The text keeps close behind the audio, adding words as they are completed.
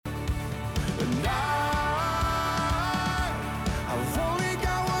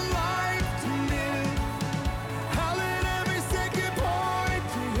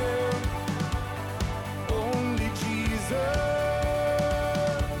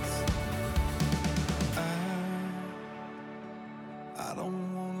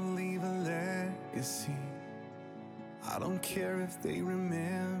legacy. I don't care if they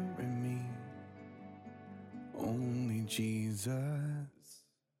remember me, only Jesus.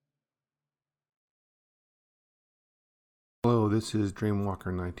 Hello, this is Dreamwalker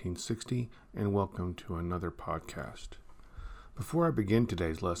 1960, and welcome to another podcast. Before I begin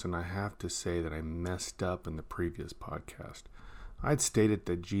today's lesson, I have to say that I messed up in the previous podcast. I'd stated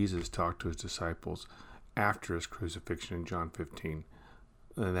that Jesus talked to his disciples after his crucifixion in John 15.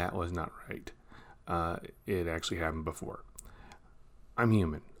 That was not right. It actually happened before. I'm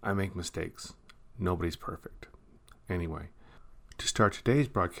human. I make mistakes. Nobody's perfect. Anyway, to start today's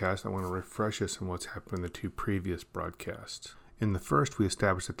broadcast, I want to refresh us on what's happened in the two previous broadcasts. In the first, we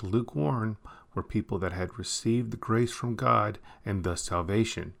established that the lukewarm were people that had received the grace from God and thus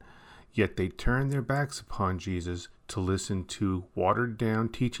salvation, yet they turned their backs upon Jesus to listen to watered-down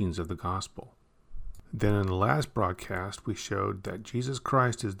teachings of the gospel. Then in the last broadcast, we showed that Jesus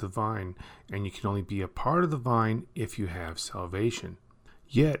Christ is the vine, and you can only be a part of the vine if you have salvation.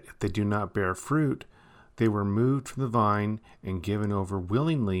 Yet, if they do not bear fruit, they were moved from the vine and given over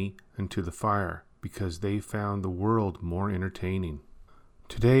willingly into the fire, because they found the world more entertaining.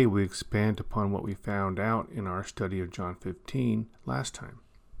 Today, we expand upon what we found out in our study of John 15 last time.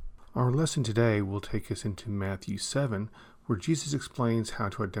 Our lesson today will take us into Matthew 7, where Jesus explains how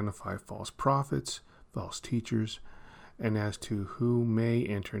to identify false prophets, false teachers, and as to who may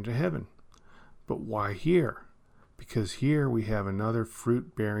enter into heaven. But why here? Because here we have another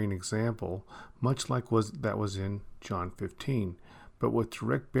fruit-bearing example, much like that was in John 15, but with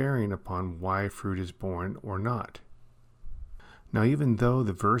direct bearing upon why fruit is born or not. Now, even though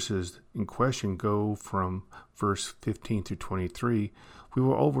the verses in question go from verse 15 through 23, we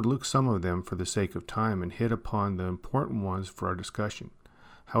will overlook some of them for the sake of time and hit upon the important ones for our discussion.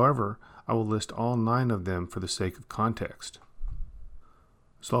 However, I will list all 9 of them for the sake of context.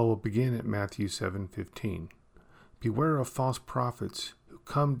 So I will begin at Matthew 7:15. Beware of false prophets who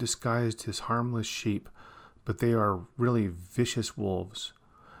come disguised as harmless sheep, but they are really vicious wolves.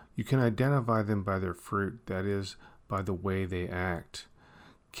 You can identify them by their fruit, that is, by the way they act.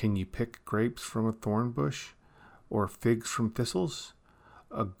 Can you pick grapes from a thorn bush or figs from thistles?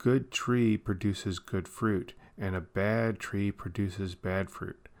 A good tree produces good fruit, and a bad tree produces bad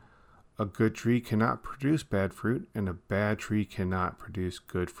fruit. A good tree cannot produce bad fruit, and a bad tree cannot produce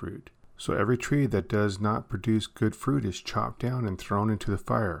good fruit. So every tree that does not produce good fruit is chopped down and thrown into the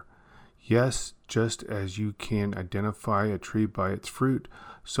fire. Yes, just as you can identify a tree by its fruit,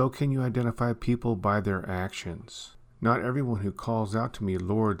 so can you identify people by their actions. Not everyone who calls out to me,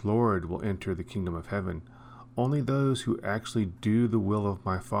 Lord, Lord, will enter the kingdom of heaven. Only those who actually do the will of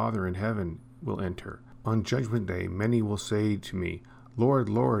my Father in heaven will enter. On Judgment Day, many will say to me, Lord,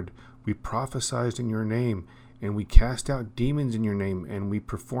 Lord, we prophesied in your name, and we cast out demons in your name, and we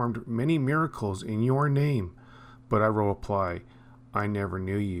performed many miracles in your name. But I will reply, I never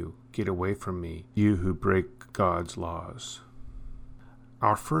knew you. Get away from me, you who break God's laws.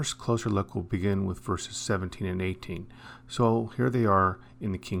 Our first closer look will begin with verses 17 and 18. So here they are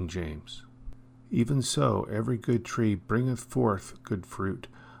in the King James. Even so, every good tree bringeth forth good fruit,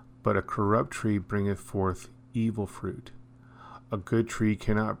 but a corrupt tree bringeth forth evil fruit. A good tree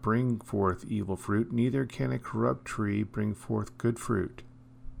cannot bring forth evil fruit, neither can a corrupt tree bring forth good fruit.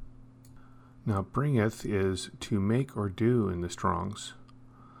 Now, bringeth is to make or do in the Strongs.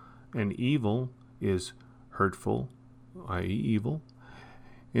 And evil is hurtful, i.e. evil,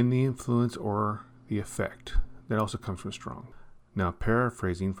 in the influence or the effect. That also comes from Strong. Now,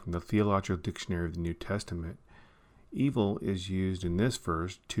 paraphrasing from the Theological Dictionary of the New Testament, evil is used in this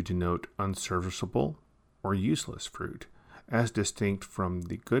verse to denote unserviceable or useless fruit, as distinct from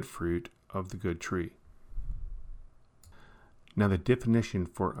the good fruit of the good tree. Now, the definition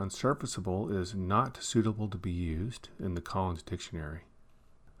for unserviceable is not suitable to be used in the Collins Dictionary.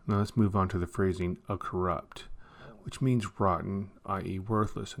 Now, let's move on to the phrasing a corrupt, which means rotten, i.e.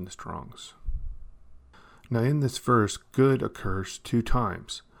 worthless in the Strongs. Now, in this verse, good occurs 2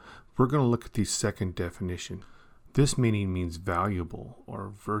 times. We're going to look at the second definition. This meaning means valuable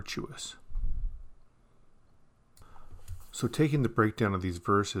or virtuous. So taking the breakdown of these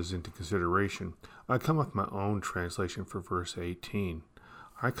verses into consideration, I come up with my own translation for verse 18.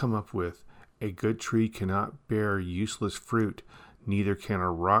 I come up with, a good tree cannot bear useless fruit, neither can a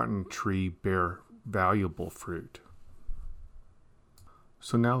rotten tree bear valuable fruit.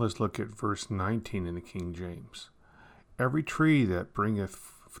 So now let's look at verse 19 in the King James. Every tree that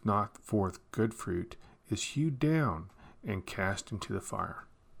bringeth not forth good fruit is hewed down and cast into the fire.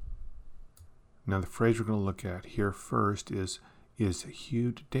 Now the phrase we're going to look at here first is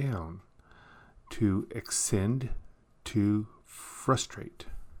hewed down, to extend, to frustrate.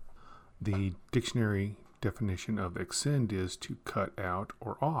 The dictionary definition of exsend is to cut out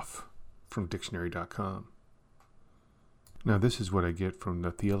or off from dictionary.com. Now this is what I get from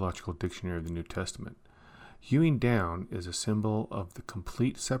the Theological Dictionary of the New Testament. Hewing down is a symbol of the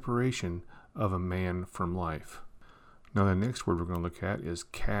complete separation of a man from life. Now the next word we're going to look at is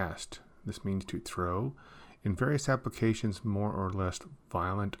cast. This means to throw, in various applications more or less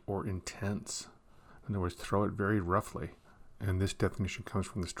violent or intense. In other words, throw it very roughly. And this definition comes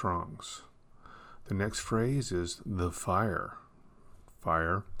from the Strong's. The next phrase is the fire.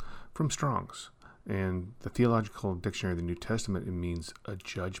 Fire from Strong's. And the Theological Dictionary of the New Testament, it means a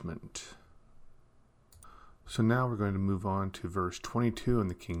judgment. So now we're going to move on to verse 22 in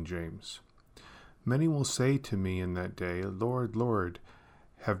the King James. Many will say to me in that day, Lord, Lord,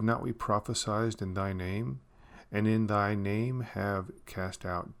 have not we prophesied in thy name? And in thy name have cast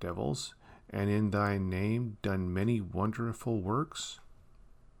out devils? And in thy name done many wonderful works?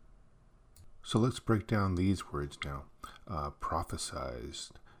 So let's break down these words now. Prophesied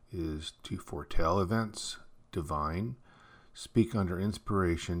is to foretell events, divine, speak under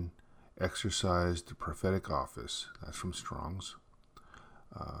inspiration, exercise the prophetic office. That's from Strong's.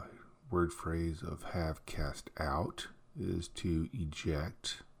 Word phrase of have cast out is to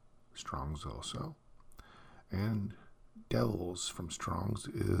eject. Strong's also. And devils from Strong's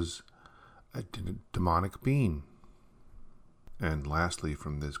is a demonic being. And lastly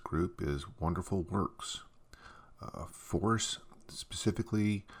from this group is wonderful works. Force,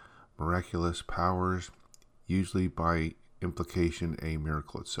 specifically miraculous powers, usually by implication a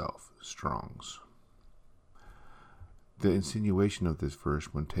miracle itself. Strong's. The insinuation of this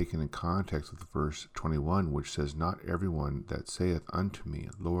verse, when taken in context with verse 21, which says, Not everyone that saith unto me,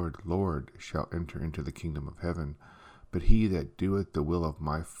 Lord, Lord, shall enter into the kingdom of heaven, but he that doeth the will of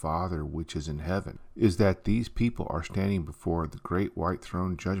my Father which is in heaven, is that these people are standing before the great white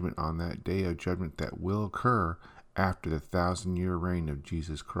throne judgment on that day of judgment that will occur after the 1,000-year reign of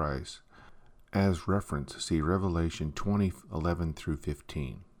Jesus Christ. As reference, see Revelation 20:11 through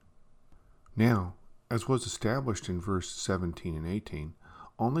 15. Now, as was established in verse 17 and 18,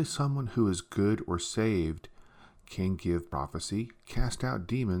 only someone who is good or saved can give prophecy, cast out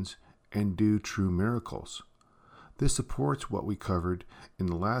demons, and do true miracles. This supports what we covered in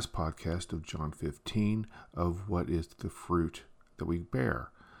the last podcast of John 15 of what is the fruit that we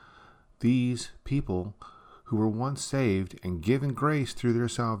bear. These people who were once saved and given grace through their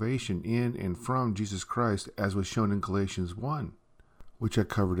salvation in and from Jesus Christ, as was shown in Galatians 1, which I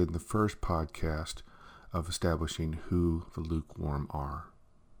covered in the first podcast of establishing who the lukewarm are.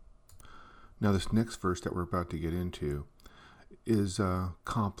 Now this next verse that we're about to get into is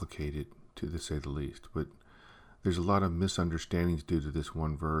complicated, to say the least, but there's a lot of misunderstandings due to this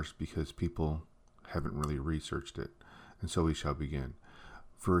one verse because people haven't really researched it. And so we shall begin.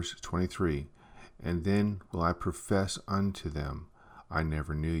 Verse 23, And then will I profess unto them, I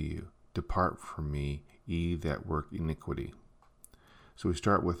never knew you. Depart from me, ye that work iniquity. So we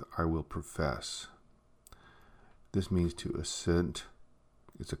start with I will profess. This means to assent.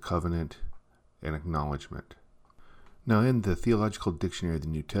 It's a covenant, an acknowledgement. Now in the Theological Dictionary of the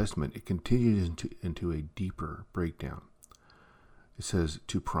New Testament, it continues into a deeper breakdown. It says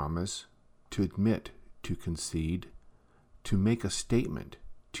to promise, to admit, to concede, to make a statement,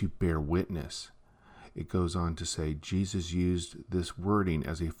 to bear witness. It goes on to say Jesus used this wording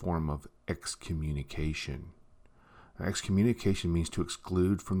as a form of excommunication. Now, excommunication means to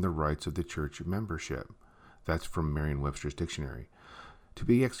exclude from the rights of the church membership. That's from Merriam-Webster's dictionary. To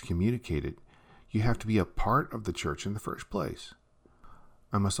be excommunicated, you have to be a part of the church in the first place.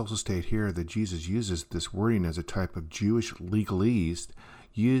 I must also state here that Jesus uses this wording as a type of Jewish legalese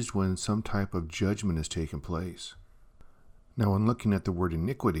used when some type of judgment has taken place. Now, when looking at the word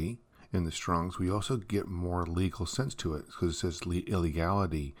iniquity in the Strong's, we also get more legal sense to it because it says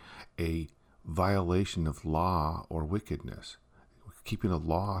illegality, a violation of law or wickedness. Keeping a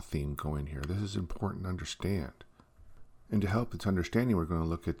law theme going here. This is important to understand. And to help its understanding, we're going to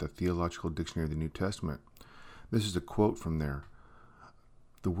look at the Theological Dictionary of the New Testament. This is a quote from there.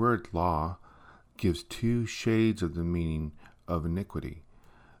 The word law gives two shades of the meaning of iniquity.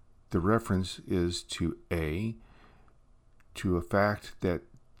 The reference is to a fact that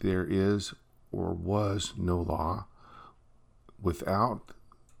there is or was no law, without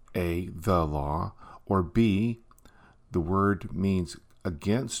the law, or B, the word means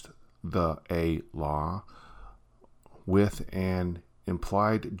against the a law, with an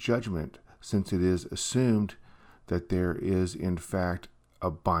implied judgment, since it is assumed that there is in fact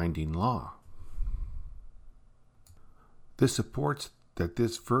a binding law. This supports that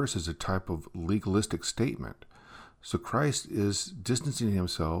this verse is a type of legalistic statement. So Christ is distancing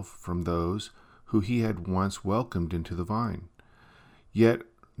himself from those who he had once welcomed into the vine. Yet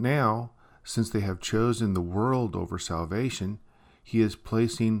now, since they have chosen the world over salvation, he is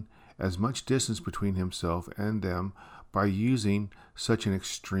placing as much distance between himself and them by using such an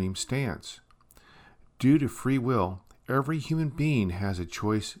extreme stance. Due to free will, every human being has a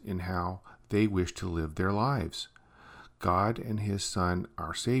choice in how they wish to live their lives. God and his Son,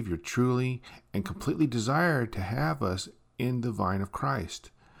 our Savior, truly and completely desire to have us in the vine of Christ.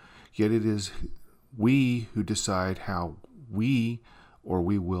 Yet it is we who decide how we or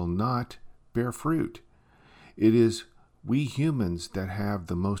we will not bear fruit. It is we humans that have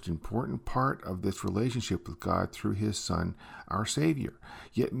the most important part of this relationship with God through his Son, our Savior.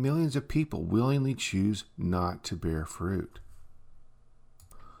 Yet millions of people willingly choose not to bear fruit.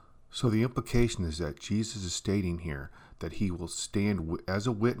 So the implication is that Jesus is stating here that he will stand as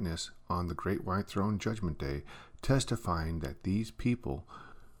a witness on the great white throne judgment day, testifying that these people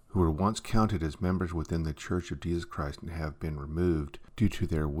who were once counted as members within the Church of Jesus Christ and have been removed due to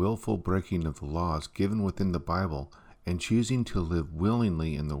their willful breaking of the laws given within the Bible and choosing to live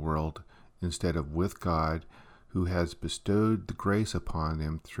willingly in the world instead of with God, who has bestowed the grace upon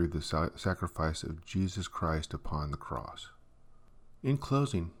them through the sacrifice of Jesus Christ upon the cross. In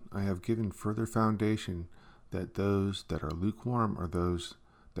closing, I have given further foundation that those that are lukewarm are those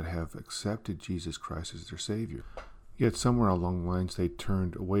that have accepted Jesus Christ as their Savior. Yet somewhere along the lines they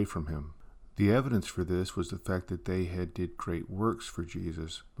turned away from him. The evidence for this was the fact that they had did great works for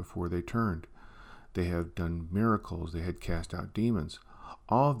Jesus before they turned. They have done miracles. They had cast out demons.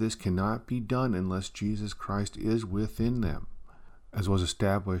 All of this cannot be done unless Jesus Christ is within them, as was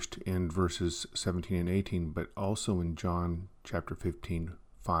established in verses 17 and 18, but also in John chapter 15,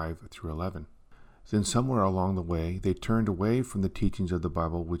 5 through 11. Then somewhere along the way, they turned away from the teachings of the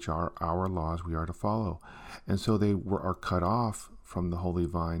Bible, which are our laws we are to follow. And so they are cut off from the holy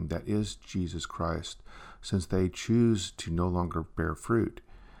vine that is Jesus Christ, since they choose to no longer bear fruit,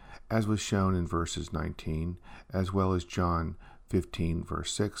 as was shown in verses 19, as well as John 15,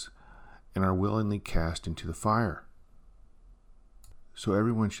 verse 6, and are willingly cast into the fire. So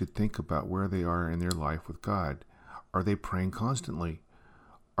everyone should think about where they are in their life with God. Are they praying constantly?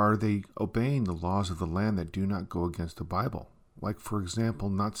 Are they obeying the laws of the land that do not go against the Bible? Like, for example,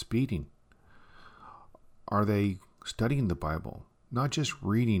 not speeding. Are they studying the Bible? Not just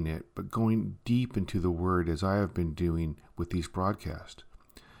reading it, but going deep into the Word as I have been doing with these broadcasts.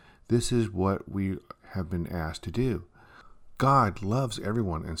 This is what we have been asked to do. God loves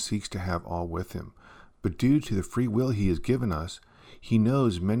everyone and seeks to have all with him. But due to the free will he has given us, he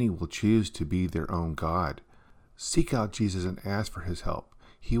knows many will choose to be their own God. Seek out Jesus and ask for his help.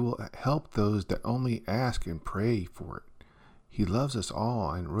 He will help those that only ask and pray for it. He loves us all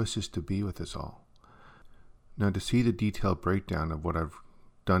and wishes to be with us all. Now, to see the detailed breakdown of what I've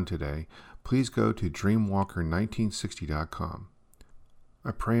done today, please go to dreamwalker1960.com. I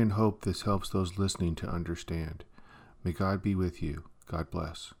pray and hope this helps those listening to understand. May God be with you. God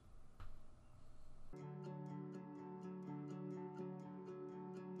bless.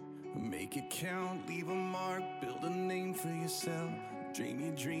 Make it count, leave a mark, build a name for yourself. Dream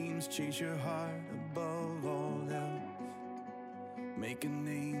your dreams, chase your heart above all else. Make a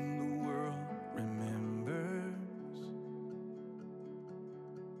name the world remembers.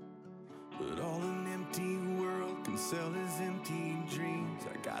 But all an empty world can sell is empty dreams.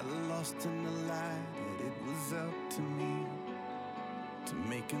 I got lost in the light, and it was up to me to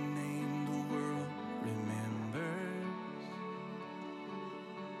make a name the world remembers.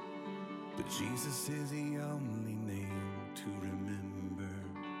 But Jesus is the only name to remember.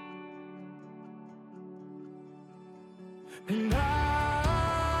 And I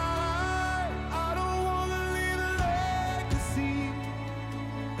don't want to leave a legacy.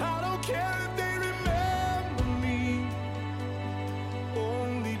 I don't care if they remember me.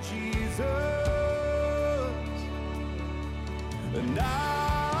 Only Jesus. And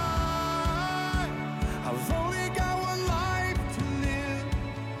I've only got one life to live.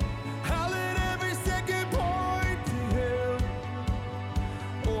 I'll let every second point to him.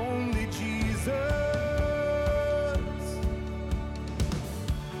 Only Jesus.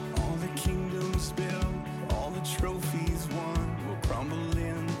 All the kingdoms built, all the trophies won, will crumble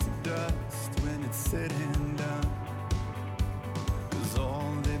into dust when it's said and done. 'Cause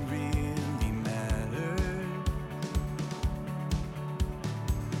all that really mattered,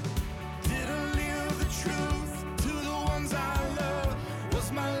 did I live the truth to the ones I love?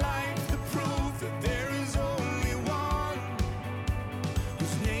 Was my life the proof that there is only one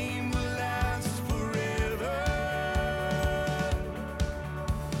whose name will last forever?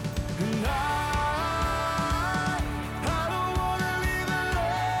 And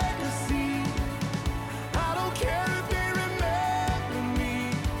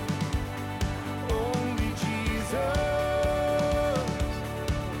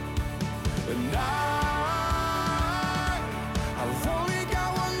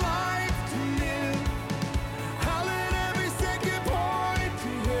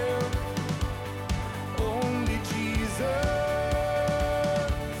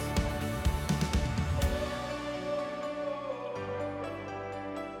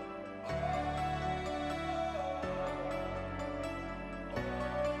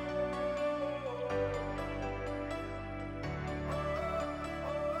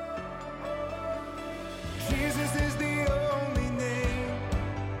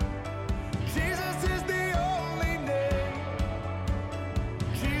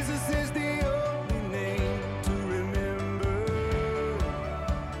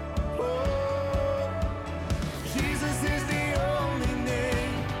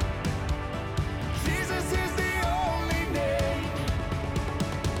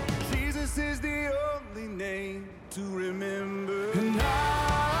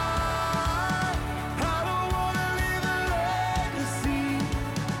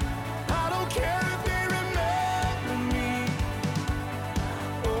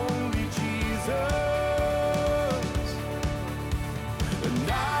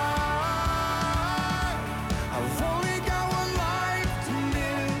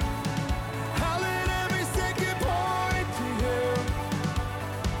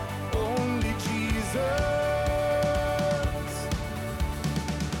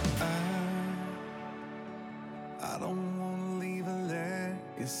don't wanna leave a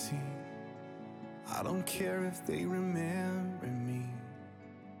legacy. I don't care if they remember me.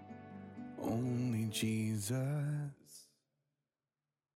 Only Jesus.